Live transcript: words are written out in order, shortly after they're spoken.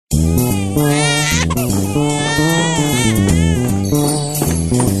Welcome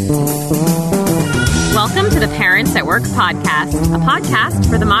to the Parents at Work podcast, a podcast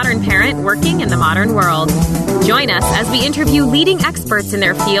for the modern parent working in the modern world. Join us as we interview leading experts in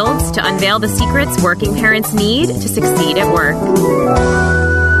their fields to unveil the secrets working parents need to succeed at work.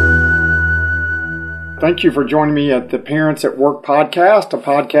 Thank you for joining me at the Parents at Work podcast, a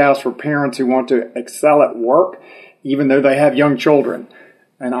podcast for parents who want to excel at work, even though they have young children.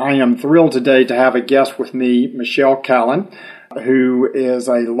 And I am thrilled today to have a guest with me, Michelle Callan, who is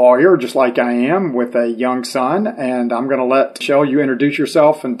a lawyer, just like I am, with a young son. And I'm going to let Michelle, you introduce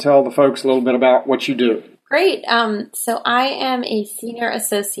yourself and tell the folks a little bit about what you do. Great. So I am a senior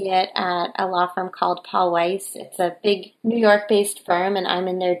associate at a law firm called Paul Weiss. It's a big New York-based firm, and I'm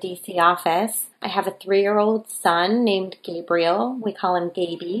in their DC office. I have a 3-year-old son named Gabriel. We call him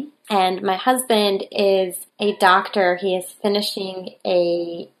Gaby. And my husband is a doctor. He is finishing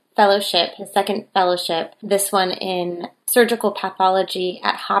a fellowship, his second fellowship, this one in surgical pathology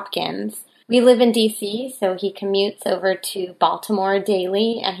at Hopkins. We live in DC, so he commutes over to Baltimore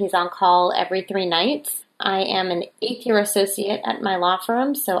daily, and he's on call every 3 nights. I am an 8th-year associate at my law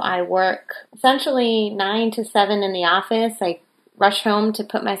firm, so I work essentially 9 to 7 in the office. I rush home to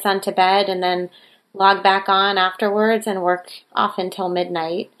put my son to bed and then log back on afterwards and work off until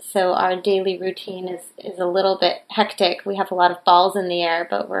midnight. So our daily routine is a little bit hectic. We have a lot of balls in the air,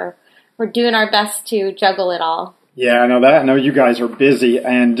 but we're doing our best to juggle it all. Yeah, I know that. I know you guys are busy.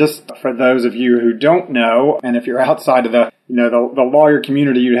 And just for those of you who don't know, and if you're outside of the lawyer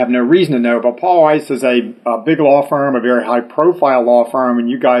community, you have no reason to know, but Paul Weiss is a big law firm, a very high-profile law firm, and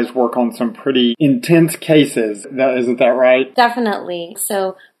you guys work on some pretty intense cases. Isn't that right? Definitely.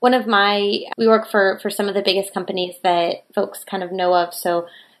 So we work for some of the biggest companies that folks kind of know of. So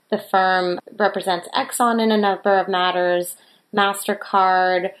the firm represents Exxon in a number of matters,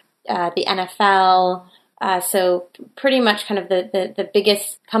 MasterCard, the NFL. So pretty much kind of the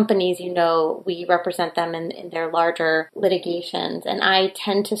biggest companies, we represent them in their larger litigations. And I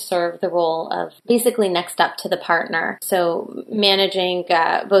tend to serve the role of basically next up to the partner. So managing,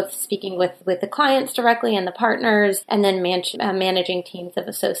 both speaking with the clients directly and the partners, and then managing teams of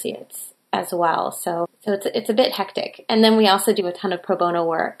associates as well. So it's a bit hectic. And then we also do a ton of pro bono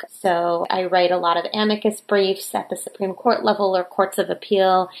work. So I write a lot of amicus briefs at the Supreme Court level or courts of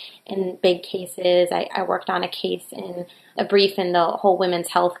appeal in big cases. I worked on a brief in the whole women's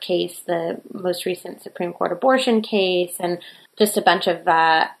health case, the most recent Supreme Court abortion case, and just a bunch of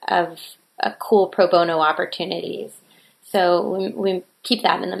cool pro bono opportunities. So we keep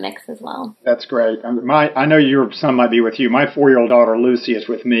that in the mix as well. That's great. I know your son might be with you. My 4-year-old daughter, Lucy, is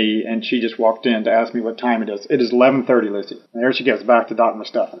with me, and she just walked in to ask me what time it is. It is 11:30, Lucy. And there she goes, back to Dr.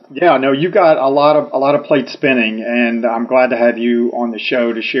 Mustafa. Yeah, no, you've got a lot of plates spinning, and I'm glad to have you on the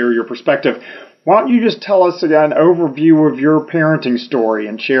show to share your perspective. Why don't you just tell us an overview of your parenting story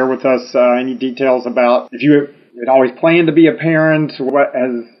and share with us any details about if you had always planned to be a parent,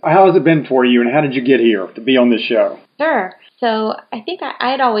 how has it been for you, and how did you get here to be on this show? Sure. So I think I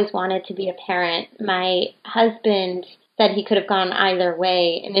had always wanted to be a parent. My husband said he could have gone either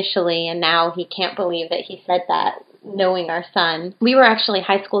way initially, and now he can't believe that he said that, knowing our son. We were actually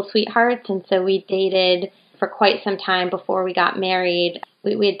high school sweethearts, and so we dated for quite some time before we got married.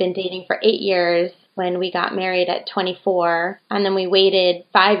 We had been dating for 8 years when we got married at 24, and then we waited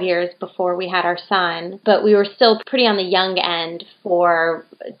 5 years before we had our son. But we were still pretty on the young end for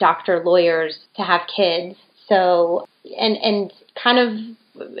doctor lawyers to have kids. So, and kind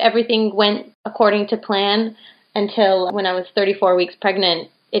of everything went according to plan until when I was 34 weeks pregnant,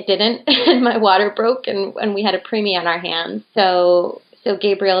 it didn't, and my water broke, and we had a preemie on our hands. So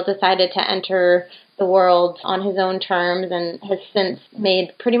Gabriel decided to enter the world on his own terms and has since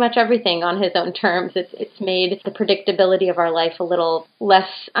made pretty much everything on his own terms. It's made the predictability of our life a little less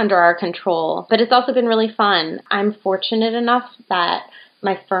under our control, but it's also been really fun. I'm fortunate enough that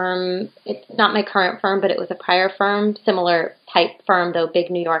my firm, it's not my current firm, but it was a prior firm, similar type firm, though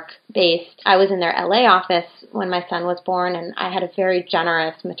big New York based. I was in their LA office when my son was born, and I had a very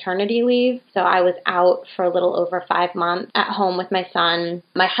generous maternity leave. So I was out for a little over 5 months at home with my son.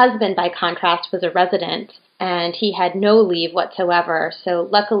 My husband, by contrast, was a resident, and he had no leave whatsoever. So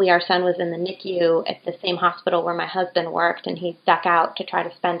luckily our son was in the NICU at the same hospital where my husband worked, and he stuck out to try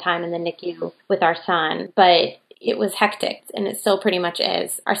to spend time in the NICU with our son. But it was hectic, and it still pretty much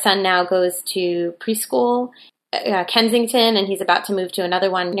is. Our son now goes to preschool, Kensington, and he's about to move to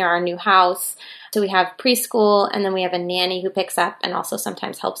another one near our new house. So we have preschool, and then we have a nanny who picks up and also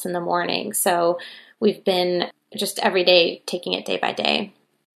sometimes helps in the morning. So we've been just every day taking it day by day.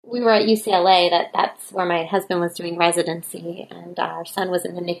 we were at UCLA. That's where my husband was doing residency, and our son was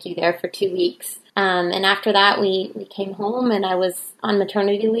in the NICU there for 2 weeks. And after that, we came home, and I was on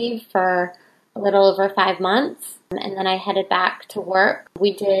maternity leave for a little over 5 months, and then I headed back to work.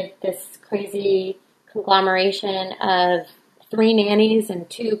 We did this crazy conglomeration of 3 nannies and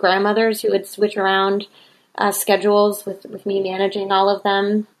 2 grandmothers who would switch around schedules with me managing all of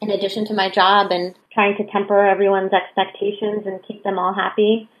them, in addition to my job and trying to temper everyone's expectations and keep them all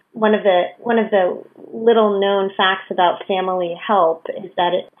happy. One of the little known facts about family help is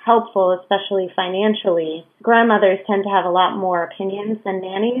that it's helpful, especially financially. Grandmothers tend to have a lot more opinions than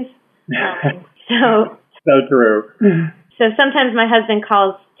nannies. So true. So sometimes my husband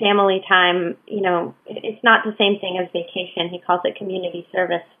calls family time, it's not the same thing as vacation. He calls it community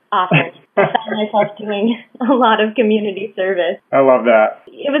service often. I found myself doing a lot of community service. I love that.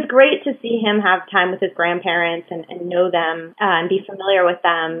 It was great to see him have time with his grandparents and know them and be familiar with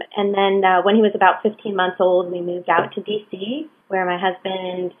them. And then when he was about 15 months old, we moved out to D.C., where my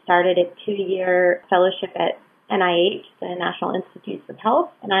husband started a 2-year fellowship at NIH, the National Institutes of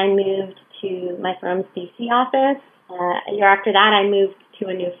Health, and I moved to my firm's D.C. office. A year after that, I moved to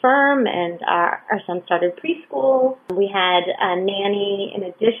a new firm, and our son started preschool. We had a nanny in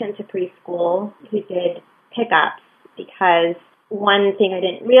addition to preschool who did pickups, because one thing I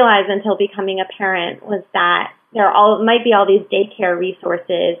didn't realize until becoming a parent was that there might be all these daycare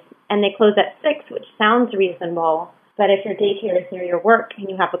resources, and they close at 6, which sounds reasonable. But if your daycare is near your work and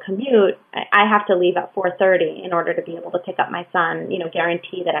you have a commute, I have to leave at 4:30 in order to be able to pick up my son,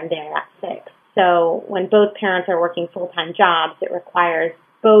 guarantee that I'm there at 6. So when both parents are working full-time jobs, it requires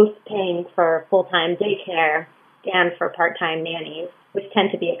both paying for full-time daycare and for part-time nannies, which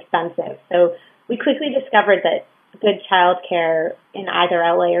tend to be expensive. So we quickly discovered that good childcare in either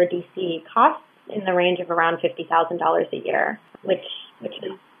LA or DC costs in the range of around $50,000 a year, which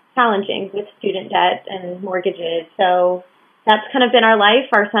is challenging with student debt and mortgages. So that's kind of been our life.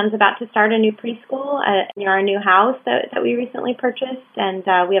 Our son's about to start a new preschool near our new house that we recently purchased, and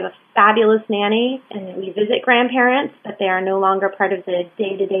we have a fabulous nanny, and we visit grandparents, but they are no longer part of the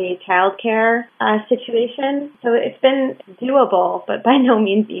day-to-day childcare situation. So it's been doable, but by no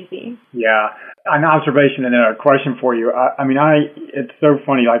means easy. Yeah. An observation and then a question for you. It's so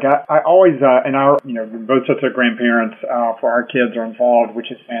funny. Like I always, both sets of grandparents for our kids are involved, which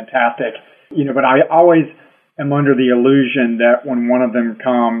is fantastic. But I always am under the illusion that when one of them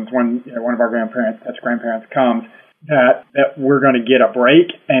comes, when one of our grandparents comes, that we're going to get a break.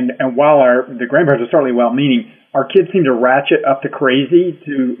 And while the grandparents are certainly well-meaning, our kids seem to ratchet up to crazy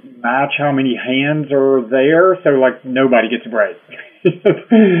to match how many hands are there. So nobody gets a break.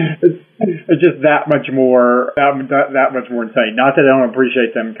 It's just that much more insane. Not that I don't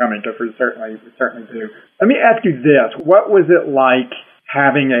appreciate them coming, because we certainly do. Let me ask you this: what was it like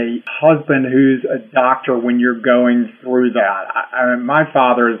having a husband who's a doctor when you're going through that? My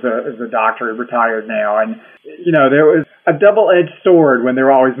father is a doctor, retired now, and there was a double-edged sword when there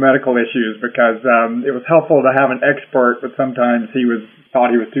were always medical issues, because it was helpful to have an expert, but sometimes he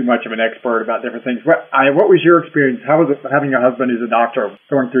thought he was too much of an expert about different things. What was your experience? How was it having a husband who's a doctor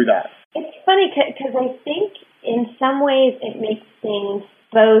going through that? It's funny because I think in some ways it makes things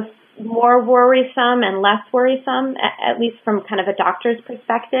both more worrisome and less worrisome, at least from kind of a doctor's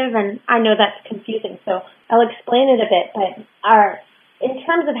perspective. And I know that's confusing, so I'll explain it a bit. But in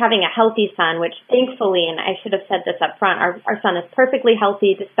terms of having a healthy son, which thankfully, and I should have said this up front, our son is perfectly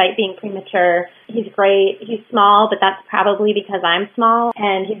healthy despite being premature. He's great. He's small, but that's probably because I'm small.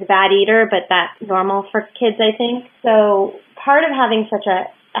 And he's a bad eater, but that's normal for kids, I think. So part of having such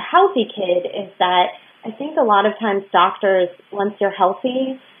a healthy kid is that I think a lot of times doctors, once you're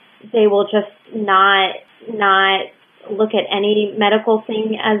healthy, they will just not look at any medical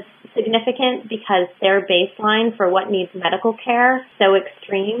thing as significant, because their baseline for what needs medical care is so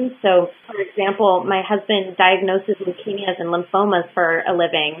extreme. So, for example, my husband diagnoses leukemias and lymphomas for a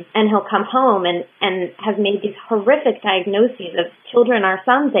living, and he'll come home and has made these horrific diagnoses of children our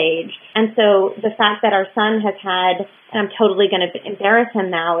son's age. And so the fact that our son has had, and I'm totally going to embarrass him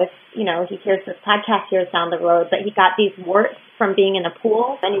now if, he hears this podcast years down the road, but he got these warts from being in a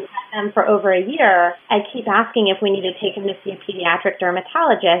pool, and he's had them for over a year. I keep asking if we need to take him to see a pediatric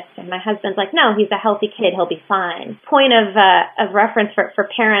dermatologist, and my husband's like, no, he's a healthy kid, he'll be fine. Point of reference for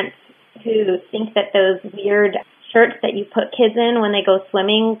parents who think that those weird shirts that you put kids in when they go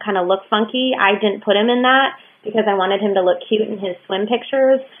swimming kind of look funky. I didn't put him in that because I wanted him to look cute in his swim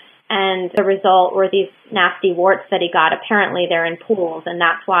pictures. And the result were these nasty warts that he got. Apparently they're in pools, and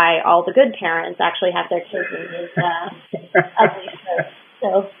that's why all the good parents actually have their kids in these ugly shirts.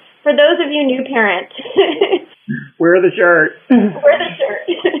 So for those of you new parents, wear the shirt. Wear the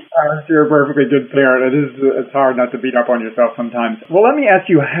shirt. You're a perfectly good parent. It's hard not to beat up on yourself sometimes. Well, let me ask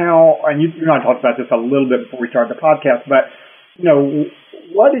you how, and you and I talked about this a little bit before we started the podcast, but,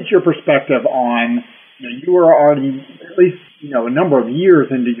 what is your perspective on, you were already at least, a number of years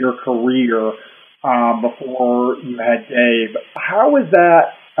into your career before you had Dave. How has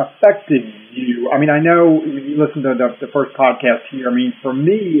that affected you? I mean, I know you listened to the first podcast here. I mean, for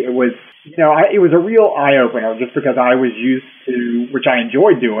me, it was, it was a real eye-opener just because I was used to, which I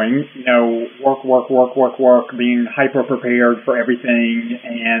enjoyed doing, work, being hyper-prepared for everything.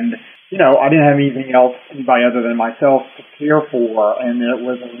 And, I didn't have anything else, anybody other than myself to care for. And it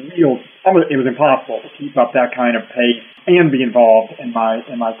was it was impossible to keep up that kind of pace and be involved in my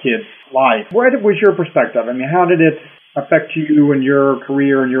kid's life. What was your perspective? I mean, how did it affect you and your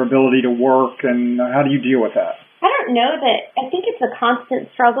career and your ability to work, and how do you deal with that? I don't know that. I think it's a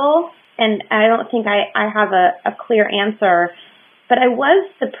constant struggle, and I don't think I have a clear answer, but I was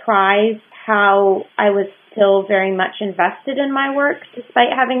surprised how I was still very much invested in my work despite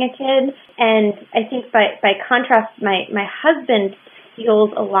having a kid. And I think by contrast, my husband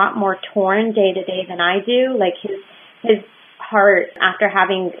feels a lot more torn day to day than I do. Like his heart after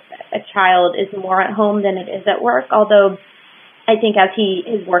having a child is more at home than it is at work, although I think as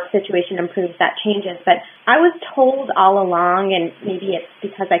his work situation improves, that changes. But I was told all along, and maybe it's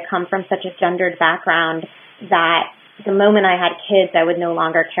because I come from such a gendered background, that the moment I had kids, I would no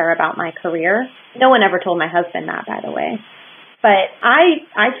longer care about my career. No one ever told my husband that, by the way. But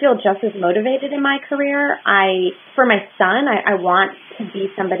I feel just as motivated in my career. For my son, I want to be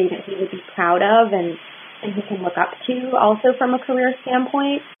somebody that he would be proud of and he can look up to also from a career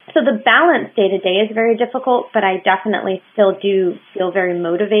standpoint. So the balance day to day is very difficult, but I definitely still do feel very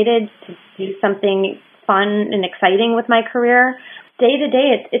motivated to do something fun and exciting with my career. Day to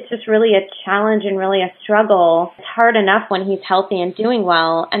day, it's just really a challenge and really a struggle. It's hard enough when he's healthy and doing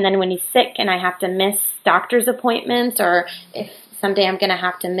well, and then when he's sick and I have to miss doctor's appointments, or if someday I'm going to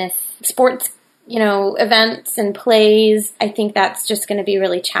have to miss sports events and plays, I think that's just going to be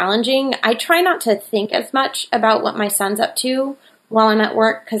really challenging. I try not to think as much about what my son's up to while I'm at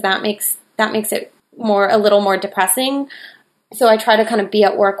work, because that makes it a little more depressing. So I try to kind of be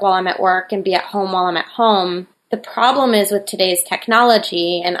at work while I'm at work and be at home while I'm at home. The problem is with today's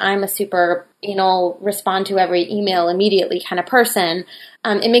technology, and I'm a super, respond to every email immediately kind of person,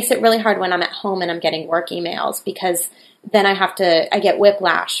 it makes it really hard when I'm at home and I'm getting work emails, because then I get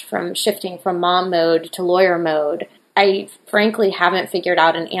whiplash from shifting from mom mode to lawyer mode. I frankly haven't figured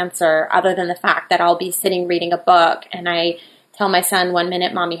out an answer other than the fact that I'll be sitting reading a book and I tell my son 1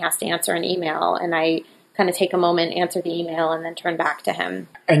 minute, mommy has to answer an email, and I kind of take a moment, answer the email, and then turn back to him.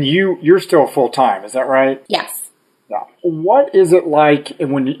 And you're still full-time, is that right? Yes. Yeah. What is it like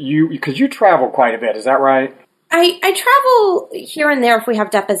because you travel quite a bit, is that right? I travel here and there if we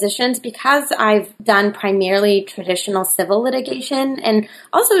have depositions, because I've done primarily traditional civil litigation and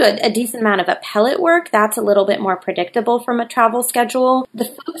also a decent amount of appellate work. That's a little bit more predictable from a travel schedule. The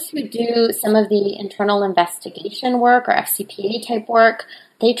folks who do some of the internal investigation work or FCPA type work,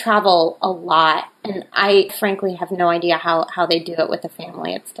 they travel a lot. And I frankly have no idea how they do it with a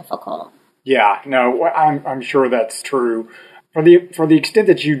family. It's difficult. Yeah, no, I'm sure that's true. For the extent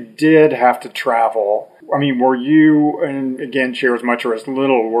that you did have to travel, I mean, were you, and again, share as much or as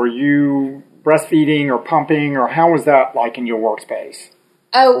little, were you breastfeeding or pumping, or how was that like in your workspace?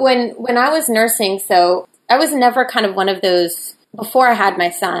 Oh, when I was nursing, so I was never kind of one of those, before I had my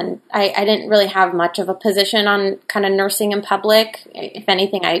son, I didn't really have much of a position on kind of nursing in public. If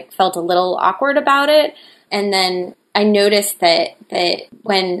anything, I felt a little awkward about it. And then I noticed that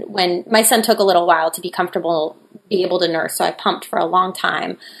when my son took a little while to be comfortable, be able to nurse, so I pumped for a long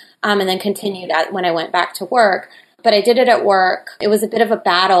time, and then continued when I went back to work. But I did it at work. It was a bit of a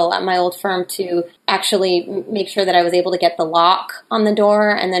battle at my old firm to actually make sure that I was able to get the lock on the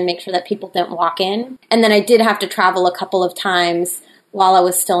door and then make sure that people didn't walk in. And then I did have to travel a couple of times while I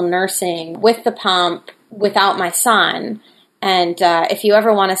was still nursing with the pump without my son. And if you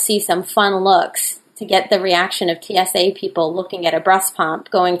ever want to see some fun looks, to get the reaction of TSA people looking at a breast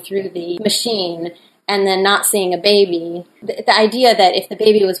pump going through the machine and then not seeing a baby, the idea that if the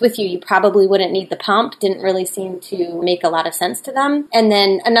baby was with you, you probably wouldn't need the pump didn't really seem to make a lot of sense to them. And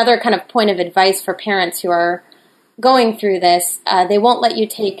then another kind of point of advice for parents who are going through this, they won't let you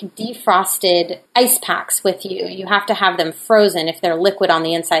take defrosted ice packs with you. You have to have them frozen. If they're liquid on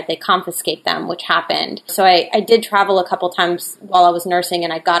the inside, they confiscate them, which happened. So I did travel a couple times while I was nursing,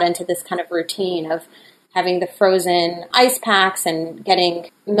 and I got into this kind of routine of having the frozen ice packs and getting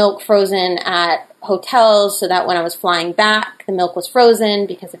milk frozen at hotels so that when I was flying back, the milk was frozen,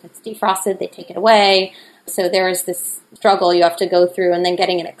 because if it's defrosted, they take it away. So there is this struggle you have to go through, and then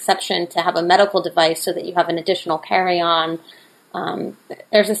getting an exception to have a medical device so that you have an additional carry-on.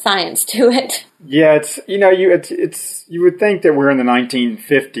 There's a science to it. Yeah, you would think that we're in the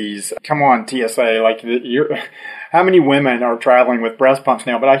 1950s. Come on, TSA, how many women are traveling with breast pumps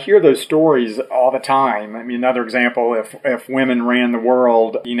now? But I hear those stories all the time. I mean, another example, if women ran the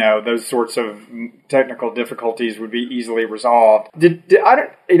world, those sorts of technical difficulties would be easily resolved.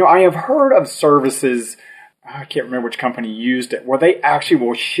 I have heard of services, I can't remember which company used it, where they actually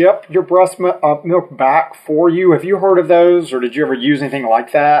will ship your breast milk back for you. Have you heard of those, or did you ever use anything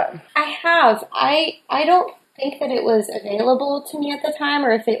like that? I have. I don't think that it was available to me at the time,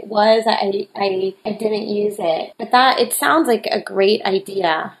 or if it was, I didn't use it. But it sounds like a great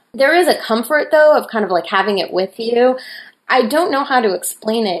idea. There is a comfort, though, of kind of like having it with you. I don't know how to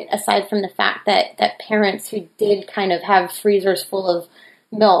explain it, aside from the fact that parents who did kind of have freezers full of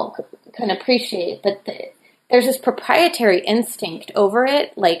milk can appreciate, but there's this proprietary instinct over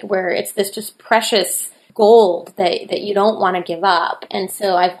it, like where it's this just precious gold that you don't want to give up. And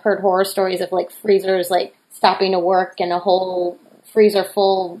so I've heard horror stories of like freezers like stopping to work and a whole freezer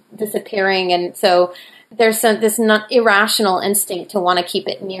full disappearing. And so there's this not irrational instinct to want to keep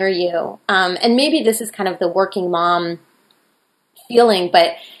it near you. And maybe this is kind of the working mom feeling,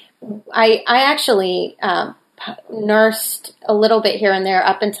 but I actually nursed a little bit here and there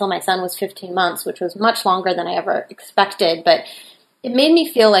up until my son was 15 months, which was much longer than I ever expected. But it made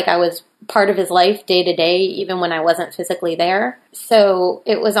me feel like I was part of his life day to day, even when I wasn't physically there. So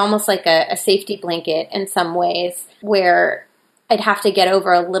it was almost like a safety blanket in some ways, where I'd have to get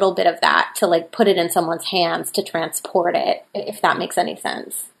over a little bit of that to like put it in someone's hands to transport it, if that makes any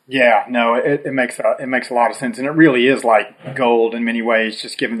sense. Yeah, no, it makes a lot of sense, and it really is like gold in many ways,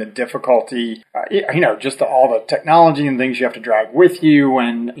 just given the difficulty, just all the technology and things you have to drag with you,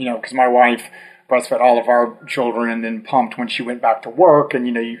 and because my wife breastfed all of our children and then pumped when she went back to work, and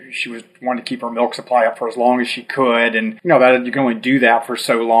she was wanting to keep her milk supply up for as long as she could, and that you can only do that for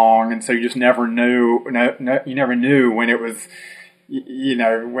so long, and so you just never knew, you never knew when it was,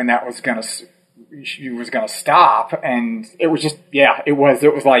 when that was going to. She was going to stop, and it was just, it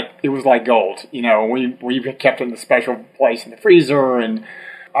was like gold. We kept it in a special place in the freezer, and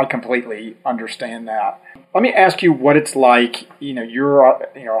I completely understand that. Let me ask you what it's like. You're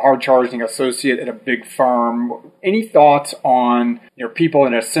a hard-charging associate at a big firm. Any thoughts on people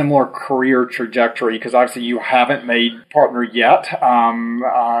in a similar career trajectory? Because obviously you haven't made partner yet,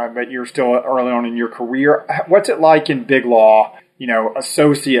 but you're still early on in your career. What's it like in big law?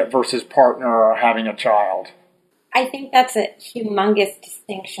 Associate versus partner or having a child? I think that's a humongous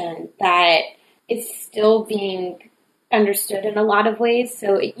distinction that is still being understood in a lot of ways.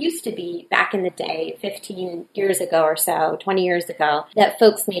 So it used to be back in the day, 15 years ago or so, 20 years ago, that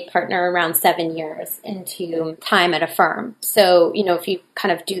folks made partner around 7 years into time at a firm. So, if you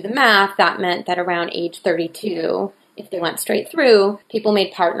kind of do the math, that meant that around age 32, if they went straight through, people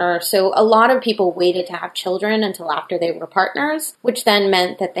made partner. So a lot of people waited to have children until after they were partners, which then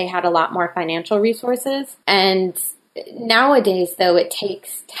meant that they had a lot more financial resources. And nowadays, though, it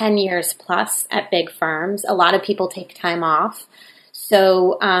takes 10 years plus at big firms. A lot of people take time off.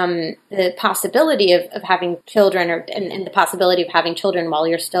 So the possibility of having children and the possibility of having children while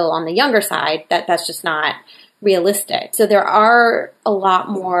you're still on the younger side, that's just not realistic. So there are a lot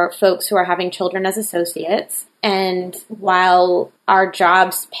more folks who are having children as associates. And while our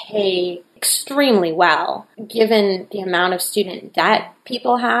jobs pay extremely well, given the amount of student debt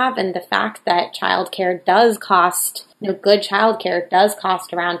people have and the fact that childcare does cost, good childcare does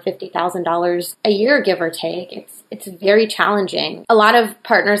cost around $50,000 a year, give or take, it's very challenging. A lot of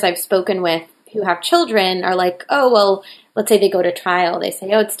partners I've spoken with who have children are like, oh, well, let's say they go to trial. They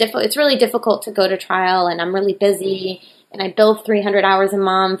say, oh, it's really difficult to go to trial, and I'm really busy, and I bill 300 hours a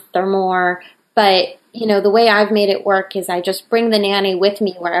month or more. But, the way I've made it work is I just bring the nanny with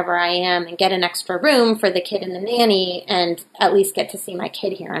me wherever I am and get an extra room for the kid and the nanny and at least get to see my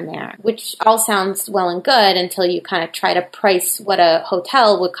kid here and there, which all sounds well and good until you kind of try to price what a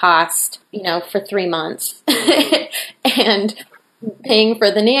hotel would cost, for 3 months. And paying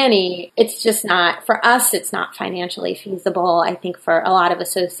for the nanny, it's just not, for us, it's not financially feasible. I think for a lot of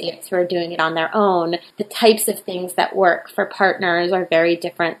associates who are doing it on their own, the types of things that work for partners are very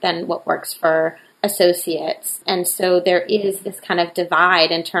different than what works for associates. And so there is this kind of divide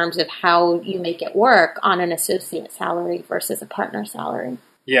in terms of how you make it work on an associate salary versus a partner salary.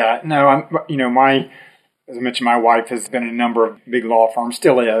 Yeah, no, as I mentioned, my wife has been in a number of big law firms,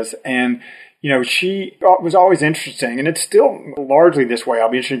 still is, and she was always interesting, and it's still largely this way. I'll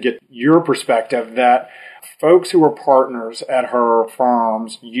be interested to get your perspective that folks who were partners at her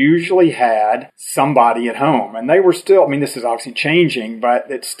firms usually had somebody at home. And they were still, I mean, this is obviously changing, but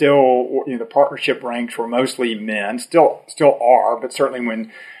it's still, the partnership ranks were mostly men, still are, but certainly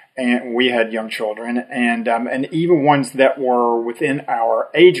when we had young children, and even ones that were within our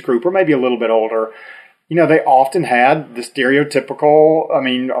age group or maybe a little bit older, they often had the stereotypical,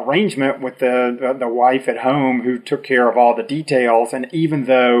 arrangement with the wife at home who took care of all the details. And even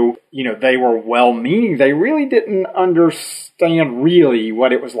though, they were well-meaning, they really didn't understand really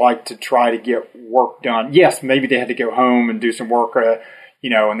what it was like to try to get work done. Yes, maybe they had to go home and do some work,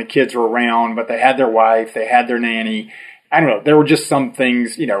 and the kids were around, but they had their wife, they had their nanny. I don't know. There were just some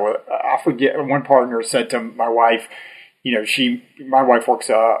things, I forget. One partner said to my wife, my wife works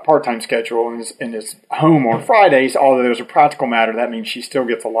a part-time schedule and is home on Fridays. Although there's a practical matter, that means she still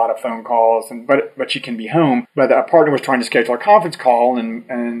gets a lot of phone calls, but she can be home. But a partner was trying to schedule a conference call,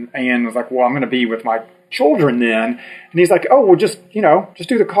 and Ann was like, "Well, I'm going to be with my children then," and he's like, "Oh, well, just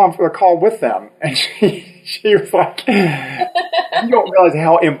do the call with them." And she was like, "You don't realize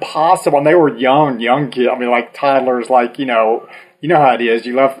how impossible." And they were young kids. Like toddlers. Like you know how it is.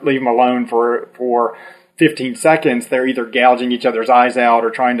 You leave them alone for 15 seconds, they're either gouging each other's eyes out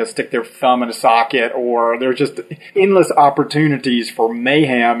or trying to stick their thumb in a socket, or there's just endless opportunities for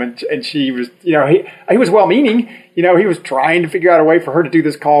mayhem. And she was, he was well-meaning. He was trying to figure out a way for her to do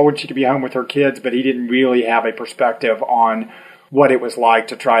this call when she could be home with her kids, but he didn't really have a perspective on what it was like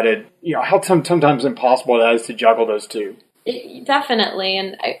to try to, how sometimes impossible it is to juggle those two. Definitely.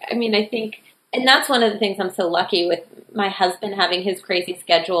 And I think, and that's one of the things I'm so lucky with my husband having his crazy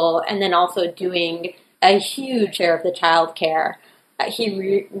schedule and then also doing a huge share of the child care. He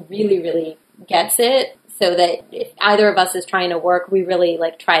really, really gets it, so that if either of us is trying to work, we really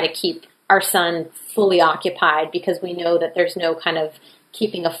try to keep our son fully occupied, because we know that there's no kind of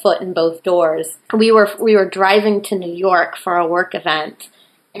keeping a foot in both doors. We were driving to New York for a work event,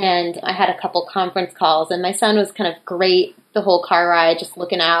 and I had a couple conference calls, and my son was kind of great the whole car ride, just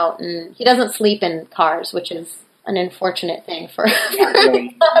looking out, and he doesn't sleep in cars, which is an unfortunate thing for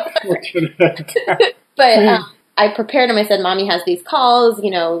But I prepared him. I said, Mommy has these calls,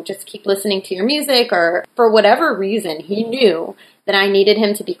 just keep listening to your music. Or for whatever reason, he knew that I needed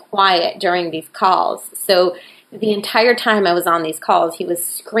him to be quiet during these calls. So the entire time I was on these calls, he was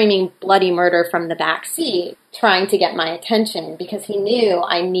screaming bloody murder from the back seat, trying to get my attention, because he knew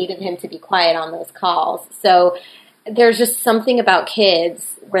I needed him to be quiet on those calls. So there's just something about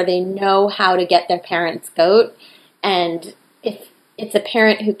kids where they know how to get their parents' goat. And if it's a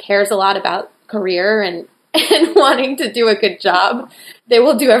parent who cares a lot about career and wanting to do a good job, they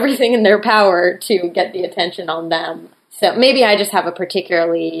will do everything in their power to get the attention on them. So maybe I just have a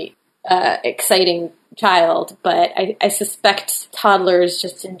particularly exciting child, but I suspect toddlers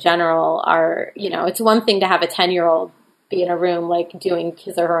just in general are, it's one thing to have a 10-year-old be in a room doing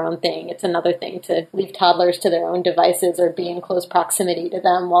his or her own thing. It's another thing to leave toddlers to their own devices or be in close proximity to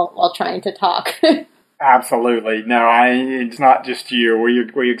them while trying to talk. Absolutely. No, it's not just you.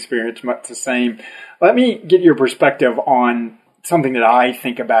 We experience much the same. Let me get your perspective on something that I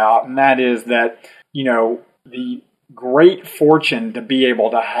think about, and that is that, the great fortune to be able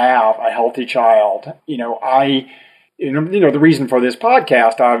to have a healthy child. The reason for this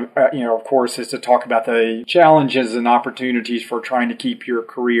podcast, of course, is to talk about the challenges and opportunities for trying to keep your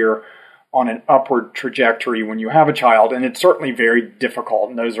career on an upward trajectory when you have a child. And it's certainly very difficult,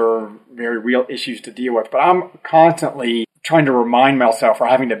 and those are very real issues to deal with. But I'm constantly trying to remind myself, or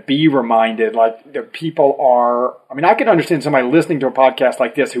having to be reminded, that people are, I can understand somebody listening to a podcast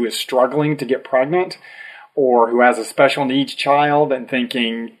like this who is struggling to get pregnant or who has a special needs child and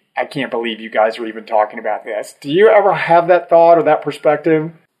thinking, I can't believe you guys are even talking about this. Do you ever have that thought or that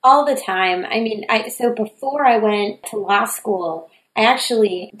perspective? All the time. So before I went to law school, I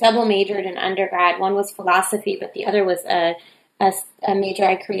actually double majored in undergrad. One was philosophy, but the other was a major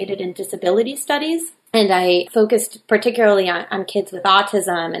I created in disability studies. And I focused particularly on kids with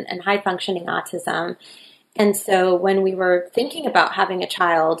autism and high-functioning autism. And so when we were thinking about having a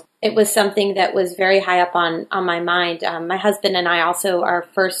child, it was something that was very high up on my mind. My husband and I also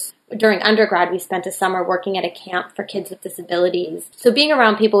during undergrad, we spent a summer working at a camp for kids with disabilities. So being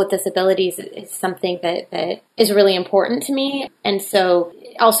around people with disabilities is something that is really important to me. And so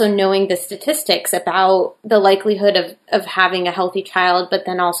also knowing the statistics about the likelihood of having a healthy child, but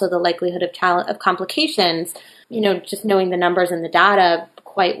then also the likelihood of complications, just knowing the numbers and the data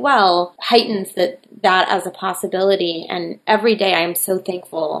quite well heightens that as a possibility. And every day I am so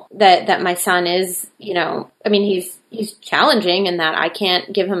thankful that my son is, he's challenging in that I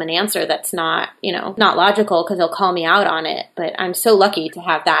can't give him an answer that's not logical, because he'll call me out on it. But I'm so lucky to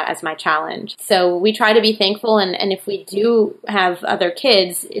have that as my challenge. So we try to be thankful. And if we do have other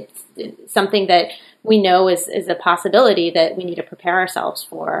kids, it's something that we know is a possibility that we need to prepare ourselves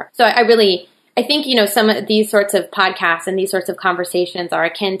for. So I think, some of these sorts of podcasts and these sorts of conversations are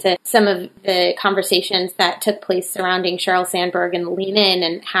akin to some of the conversations that took place surrounding Sheryl Sandberg and Lean In,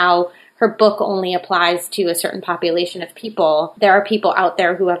 and how her book only applies to a certain population of people. There are people out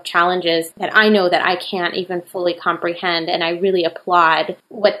there who have challenges that I know that I can't even fully comprehend, and I really applaud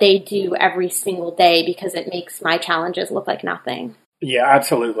what they do every single day, because it makes my challenges look like nothing. Yeah,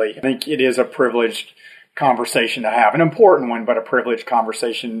 absolutely. I think it is a privileged conversation to have, an important one, but a privileged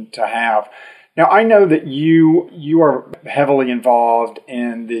conversation to have. Now, I know that you are heavily involved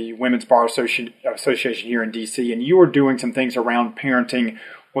in the Women's Bar Association here in D.C., and you are doing some things around parenting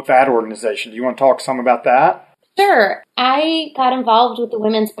with that organization. Do you want to talk some about that? Sure. I got involved with the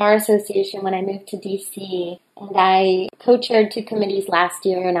Women's Bar Association when I moved to D.C., and I co-chaired 2 committees last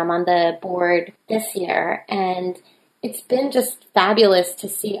year, and I'm on the board this year. And it's been just fabulous to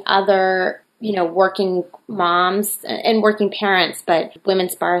see other working moms and working parents, but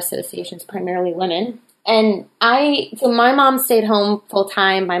Women's Bar Associations, primarily women. And so my mom stayed home full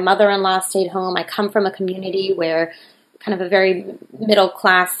time. My mother-in-law stayed home. I come from a community where kind of a very middle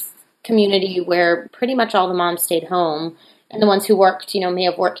class community where pretty much all the moms stayed home. And the ones who worked, may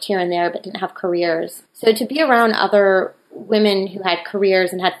have worked here and there, but didn't have careers. So to be around other women who had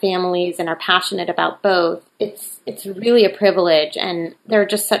careers and had families and are passionate about both, it's really a privilege, and there are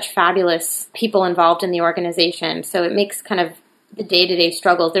just such fabulous people involved in the organization. So it makes kind of the day-to-day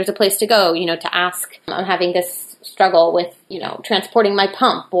struggles. There's a place to go, to ask, I'm having this struggle with, transporting my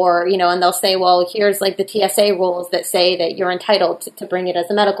pump, or, and they'll say, well, here's like the TSA rules that say that you're entitled to bring it as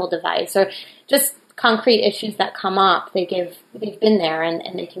a medical device, or just concrete issues that come up. They've been there,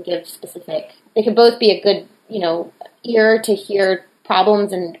 and they can give specific, they can both be a good, ear to hear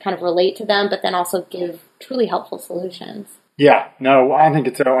problems and kind of relate to them, but then also give truly helpful solutions. Yeah, no, I think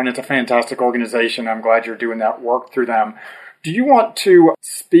it's a fantastic organization. I'm glad you're doing that work through them. Do you want to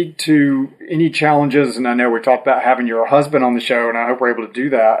speak to any challenges? And I know we talked about having your husband on the show, and I hope we're able to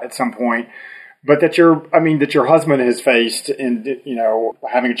do that at some point. But that your husband has faced in,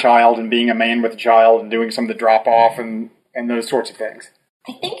 having a child and being a man with a child and doing some of the drop off and those sorts of things.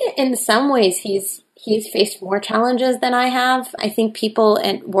 I think in some ways he's faced more challenges than I have. I think people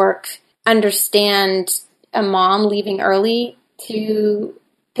at work understand a mom leaving early to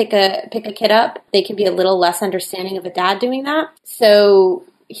pick a kid up. They can be a little less understanding of a dad doing that. So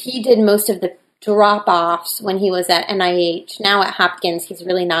he did most of the drop-offs when he was at NIH. Now at Hopkins, he's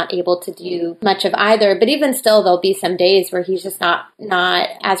really not able to do much of either. But even still, there'll be some days where he's just not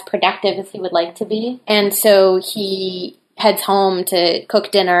as productive as he would like to be. And so he heads home to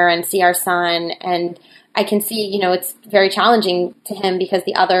cook dinner and see our son. And I can see, it's very challenging to him because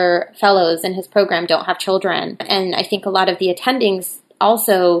the other fellows in his program don't have children. And I think a lot of the attendings,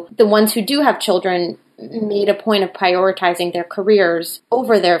 also the ones who do have children, made a point of prioritizing their careers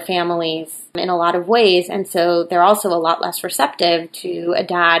over their families in a lot of ways. And so they're also a lot less receptive to a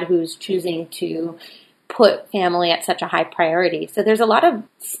dad who's choosing to put family at such a high priority. So there's a lot of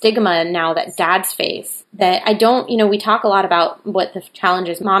stigma now that dads face that I don't, we talk a lot about what the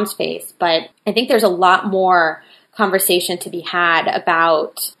challenges moms face, but I think there's a lot more conversation to be had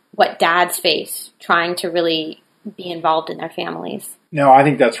about what dads face trying to really be involved in their families. No, I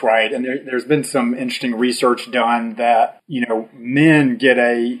think that's right. And there's been some interesting research done that, men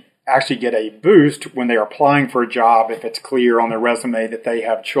actually get a boost when they're applying for a job if it's clear on their resume that they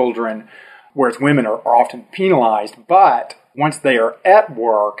have children, whereas women are often penalized. But once they are at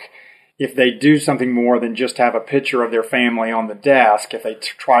work, if they do something more than just have a picture of their family on the desk, if they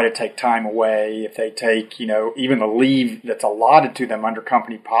try to take time away, if they take, even the leave that's allotted to them under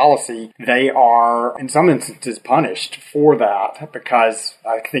company policy, they are, in some instances, punished for that because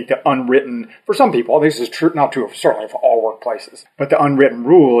I think the unwritten, for some people, this is true, not true certainly for all workplaces, but the unwritten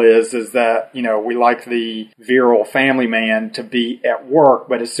rule is that, we like the virile family man to be at work,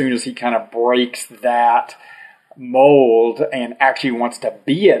 but as soon as he kind of breaks that mold and actually wants to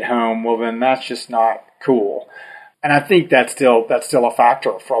be at home, well, then that's just not cool. And I think that's still a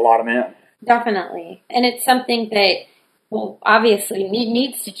factor for a lot of men. Definitely. And it's something that, well, obviously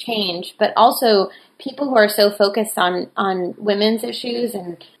needs to change, but also people who are so focused on women's issues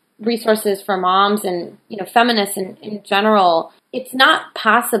and resources for moms and, feminists in general, it's not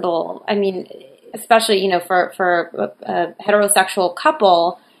possible. I mean, especially, for a heterosexual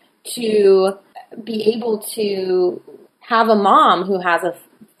couple to be able to have a mom who has a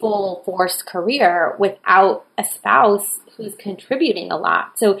full force career without a spouse who's contributing a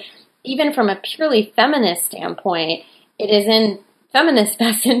lot. So even from a purely feminist standpoint, it is in feminist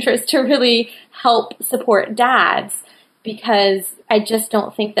best interest to really help support dads, because I just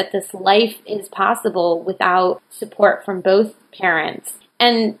don't think that this life is possible without support from both parents.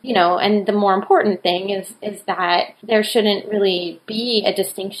 And, and the more important thing is that there shouldn't really be a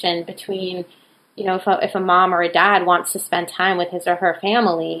distinction between, if a mom or a dad wants to spend time with his or her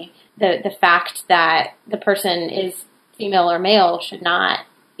family, the fact that the person is female or male should not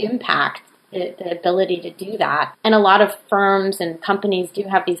impact the ability to do that. And a lot of firms and companies do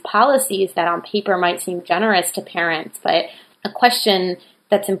have these policies that on paper might seem generous to parents, but a question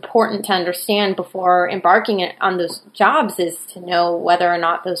that's important to understand before embarking on those jobs is to know whether or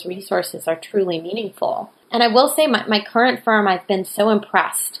not those resources are truly meaningful. And I will say my current firm, I've been so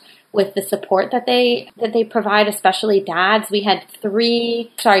impressed with the support that they provide, especially dads. We had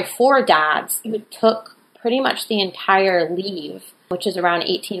 4 dads who took pretty much the entire leave, which is around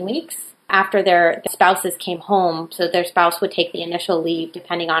 18 weeks, after their spouses came home. So their spouse would take the initial leave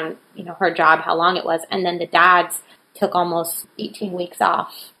depending on, her job, how long it was. And then the dads took almost 18 weeks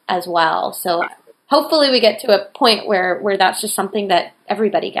off as well. So hopefully we get to a point where that's just something that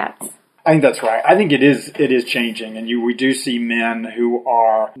everybody gets. I think that's right. I think it is changing, and we do see men who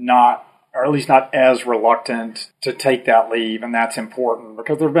are not, or at least not as reluctant to take that leave, and that's important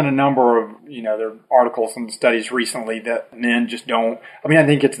because there have been a number of, there are articles and studies recently that men just don't, I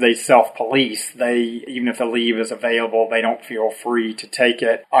think they self-police. Even if the leave is available, they don't feel free to take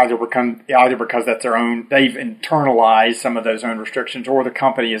it, either because that's their own, they've internalized some of those own restrictions, or the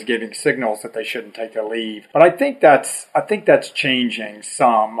company is giving signals that they shouldn't take the leave. But I think that's changing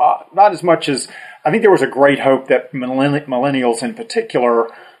some, not as much as, I think there was a great hope that millennials in particular,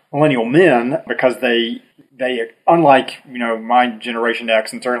 millennial men, because they unlike my generation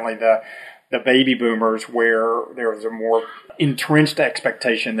X and certainly the baby boomers, where there was a more entrenched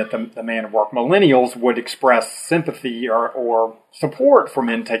expectation that the man would work. Millennials would express sympathy or support for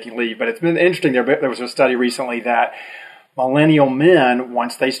men taking leave, but it's been interesting. There was a study recently that millennial men,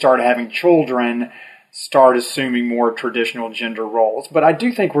 once they started having children, start assuming more traditional gender roles. But I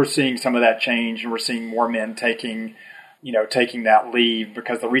do think we're seeing some of that change, and we're seeing more men taking that leave,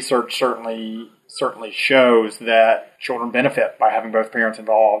 because the research certainly shows that children benefit by having both parents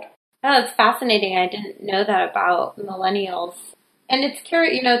involved. Oh, it's fascinating. I didn't know that about millennials. And it's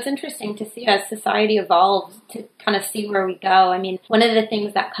curious, it's interesting to see as society evolves to kind of see where we go. One of the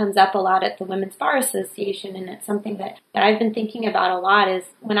things that comes up a lot at the Women's Bar Association, and it's something that I've been thinking about a lot, is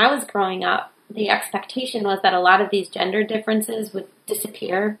when I was growing up, the expectation was that a lot of these gender differences would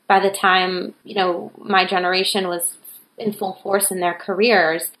disappear by the time, my generation was in full force in their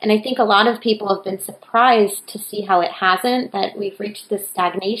careers. And I think a lot of people have been surprised to see how it hasn't, that we've reached this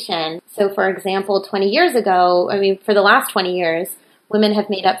stagnation. So for example, 20 years ago, for the last 20 years, women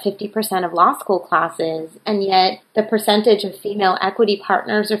have made up 50% of law school classes, and yet the percentage of female equity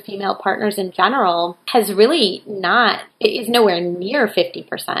partners or female partners in general is nowhere near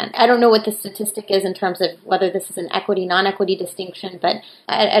 50%. I don't know what the statistic is in terms of whether this is an equity, non-equity distinction, but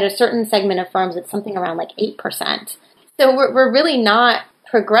at a certain segment of firms, it's something around 8%. So we're really not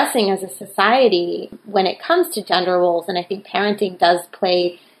progressing as a society when it comes to gender roles, and I think parenting does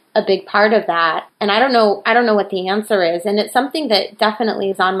play a big part of that. And I don't know what the answer is, and it's something that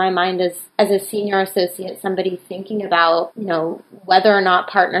definitely is on my mind as a senior associate, somebody thinking about whether or not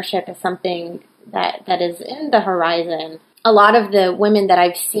partnership is something that is in the horizon. A lot of the women that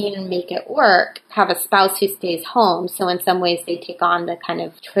I've seen make it work have a spouse who stays home, so in some ways they take on the kind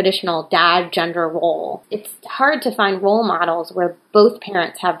of traditional dad gender role. It's hard to find role models where both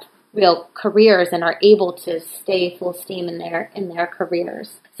parents have real careers and are able to stay full steam in their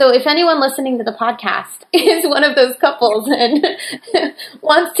careers. So if anyone listening to the podcast is one of those couples and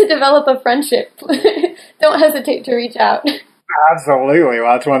wants to develop a friendship, don't hesitate to reach out. Absolutely.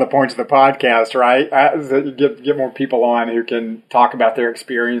 Well, that's one of the points of the podcast, right? Get more people on who can talk about their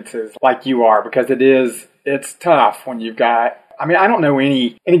experiences like you are, because it's tough when you've got, I don't know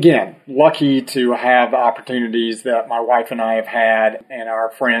any, and again, lucky to have opportunities that my wife and I have had, and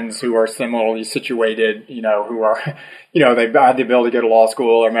our friends who are similarly situated, who are, they've had the ability to go to law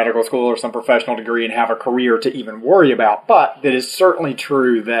school or medical school or some professional degree and have a career to even worry about. But it is certainly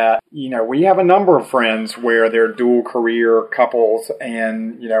true that, we have a number of friends where they're dual career couples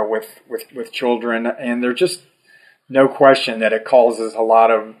and, with children, and there's just no question that it causes a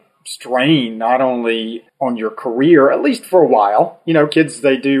lot of strain not only on your career, at least for a while. Kids,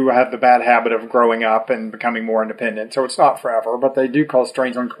 they do have the bad habit of growing up and becoming more independent, so it's not forever, but they do cause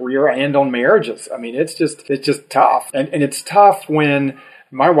strains on career and on marriages. I mean, it's just tough. And it's tough when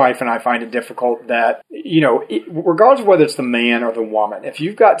my wife and I find it difficult that, regardless of whether it's the man or the woman, if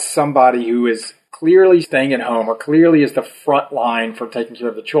you've got somebody who is clearly staying at home or clearly is the front line for taking care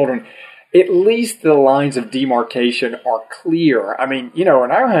of the children, at least the lines of demarcation are clear. I mean, in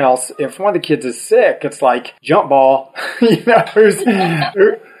our house, if one of the kids is sick, it's like jump ball. Who's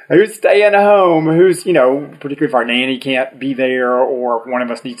staying home? Who's, particularly if our nanny can't be there or if one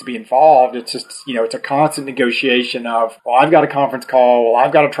of us needs to be involved, it's just, it's a constant negotiation of, well, I've got a conference call. Well,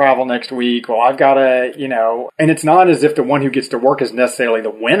 I've got to travel next week. Well, I've got to, and it's not as if the one who gets to work is necessarily the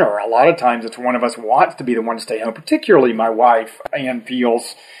winner. A lot of times it's one of us wants to be the one to stay home, particularly my wife. Anne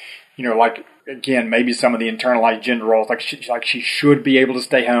feels, like, again, maybe some of the internalized gender roles, she should be able to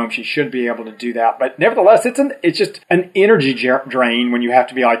stay home. She should be able to do that. But nevertheless, it's just an energy drain when you have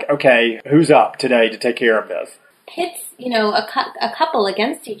to be like, okay, who's up today to take care of this? Pits, a couple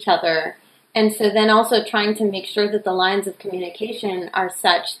against each other. And so then also trying to make sure that the lines of communication are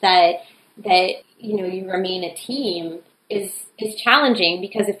such that you remain a team is challenging,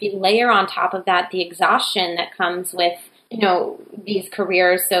 because if you layer on top of that the exhaustion that comes with these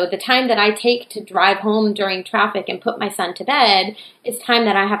careers. So the time that I take to drive home during traffic and put my son to bed is time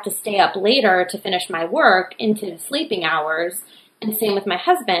that I have to stay up later to finish my work into the sleeping hours. And same with my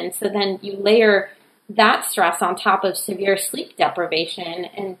husband. So then you layer that stress on top of severe sleep deprivation,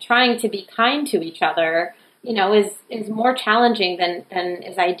 and trying to be kind to each other, is more challenging than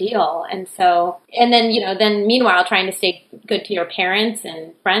is ideal. And so, and then, then meanwhile, trying to stay good to your parents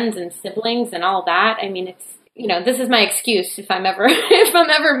and friends and siblings and all that. I mean, it's, this is my excuse if I'm ever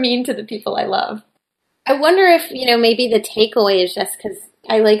mean to the people I love. I wonder if, maybe the takeaway is just because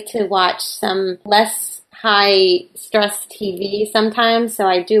I like to watch some less high stress TV sometimes. So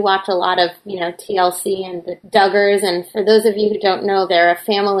I do watch a lot of, TLC and the Duggars. And for those of you who don't know, they're a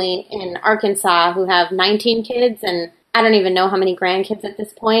family in Arkansas who have 19 kids, and I don't even know how many grandkids at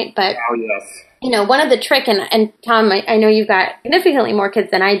this point, but oh yes. One of the trick, and Tom, I know you've got significantly more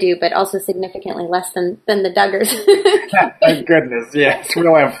kids than I do, but also significantly less than the Duggars. Thank goodness, yes, we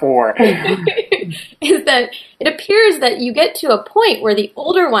only have 4. Is that it appears that you get to a point where the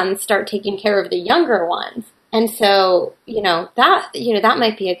older ones start taking care of the younger ones. And so, that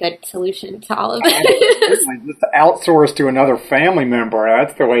might be a good solution to all of this. Just outsource to another family member.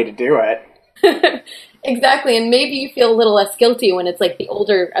 That's the way to do it. Exactly, and maybe you feel a little less guilty when it's like the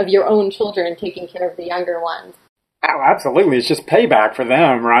older of your own children taking care of the younger ones. Oh, absolutely. It's just payback for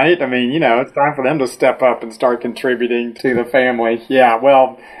them, right? I mean, it's time for them to step up and start contributing to the family. Yeah,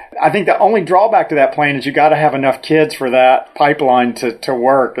 well, I think the only drawback to that plan is you got to have enough kids for that pipeline to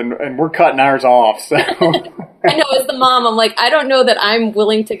work, and we're cutting ours off. So I know, as the mom, I'm like, I don't know that I'm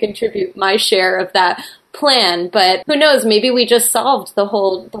willing to contribute my share of that plan, but who knows, maybe we just solved the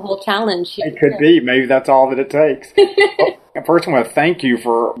whole challenge here. It could be. Maybe that's all that it takes. Well, first, I want to thank you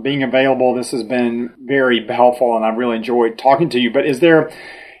for being available. This has been very helpful, and I've really enjoyed talking to you. But is there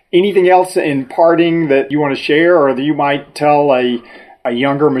anything else in parting that you want to share, or that you might tell a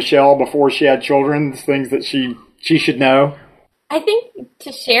younger Michelle before she had children, things that she should know? I think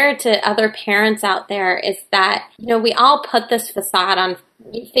to share to other parents out there is that, we all put this facade on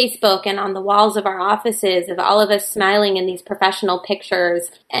Facebook and on the walls of our offices of all of us smiling in these professional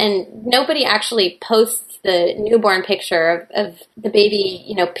pictures, and nobody actually posts the newborn picture of the baby,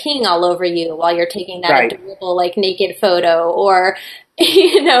 peeing all over you while you're taking that right. adorable, naked photo, or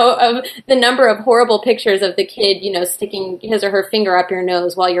of the number of horrible pictures of the kid, sticking his or her finger up your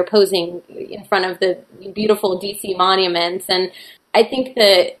nose while you're posing in front of the beautiful DC monuments. And I think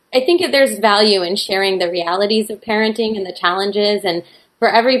there's value in sharing the realities of parenting and the challenges. And for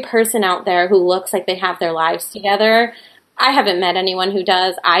every person out there who looks like they have their lives together, I haven't met anyone who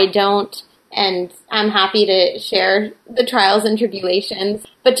does. I don't. And I'm happy to share the trials and tribulations.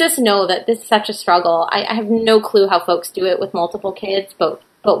 But just know that this is such a struggle. I have no clue how folks do it with multiple kids, but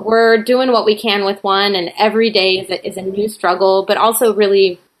we're doing what we can with one, and every day is a new struggle, but also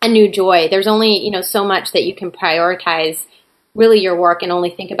really a new joy. There's only, so much that you can prioritize really your work and only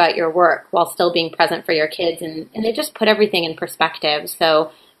think about your work while still being present for your kids. And they just put everything in perspective.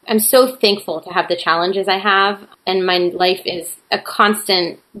 So I'm so thankful to have the challenges I have. And my life is a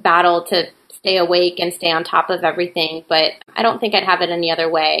constant battle to stay awake and stay on top of everything, but I don't think I'd have it any other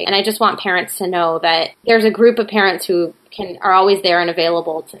way. And I just want parents to know that there's a group of parents who are always there and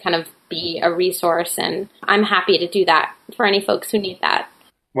available to kind of be a resource, and I'm happy to do that for any folks who need that.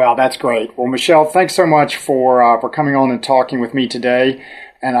 Well, that's great. Well, Michelle, thanks so much for coming on and talking with me today.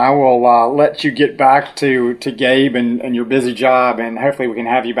 And I will let you get back to Gabe and your busy job, and hopefully we can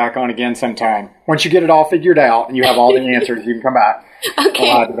have you back on again sometime. Once you get it all figured out and you have all the answers, you can come back.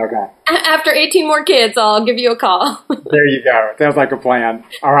 Okay. Okay. After 18 more kids, I'll give you a call. There you go. Sounds like a plan.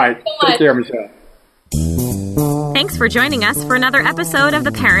 All right. Take care, Michelle. Thanks for joining us for another episode of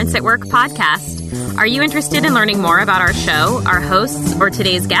the Parents at Work podcast. Are you interested in learning more about our show, our hosts, or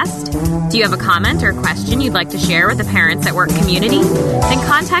today's guest? Do you have a comment or question you'd like to share with the Parents at Work community? Then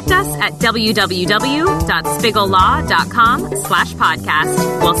contact us at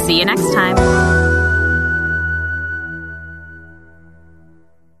www.spigellaw.com/podcast. We'll see you next time.